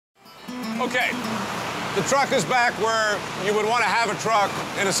Okay, the truck is back where you would want to have a truck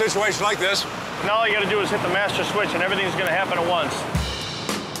in a situation like this. Now all you got to do is hit the master switch and everything's going to happen at once.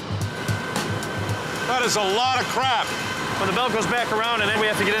 That is a lot of crap. When the belt goes back around and then we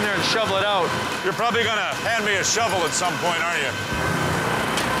have to get in there and shovel it out. You're probably going to hand me a shovel at some point, aren't you?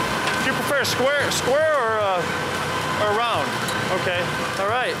 Do you prefer square or round? Okay, all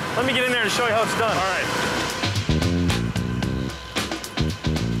right. Let me get in there and show you how it's done. All right.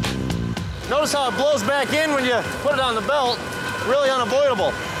 Notice how it blows back in when you put it on the belt. Really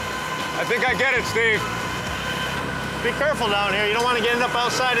unavoidable. I think I get it, Steve. Be careful down here. You don't want to get it up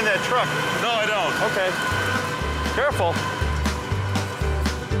outside in that truck. No, I don't. Okay. Careful.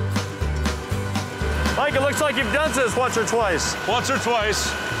 Mike, it looks like you've done this once or twice. Once or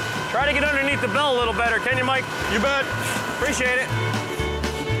twice. Try to get underneath the belt a little better, can you, Mike? You bet. Appreciate it.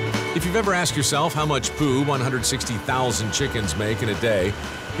 If you've ever asked yourself how much poo 160,000 chickens make in a day,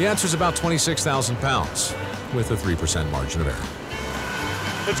 the answer is about 26,000 pounds, with a 3% margin of error.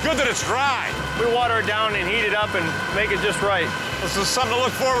 It's good that it's dry. We water it down and heat it up and make it just right. This is something to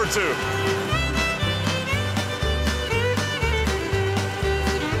look forward to.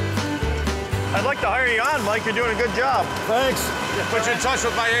 I'd like to hire you on, Mike. You're doing a good job. Thanks. Put you in touch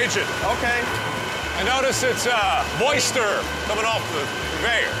with my agent. Okay. I notice it's moisture coming off the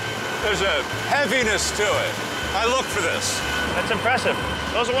conveyor. There's a heaviness to it. I look for this. That's impressive.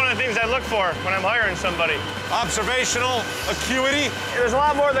 Those are one of the things I look for when I'm hiring somebody. Observational acuity. There's a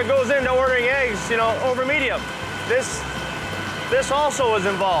lot more that goes into ordering eggs, you know, over medium. This also is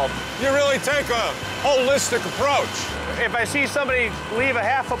involved. You really take a holistic approach. If I see somebody leave a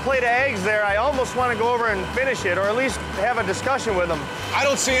half a plate of eggs there, I almost want to go over and finish it, or at least have a discussion with them. I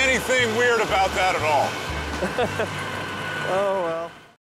don't see anything weird about that at all. Oh, well.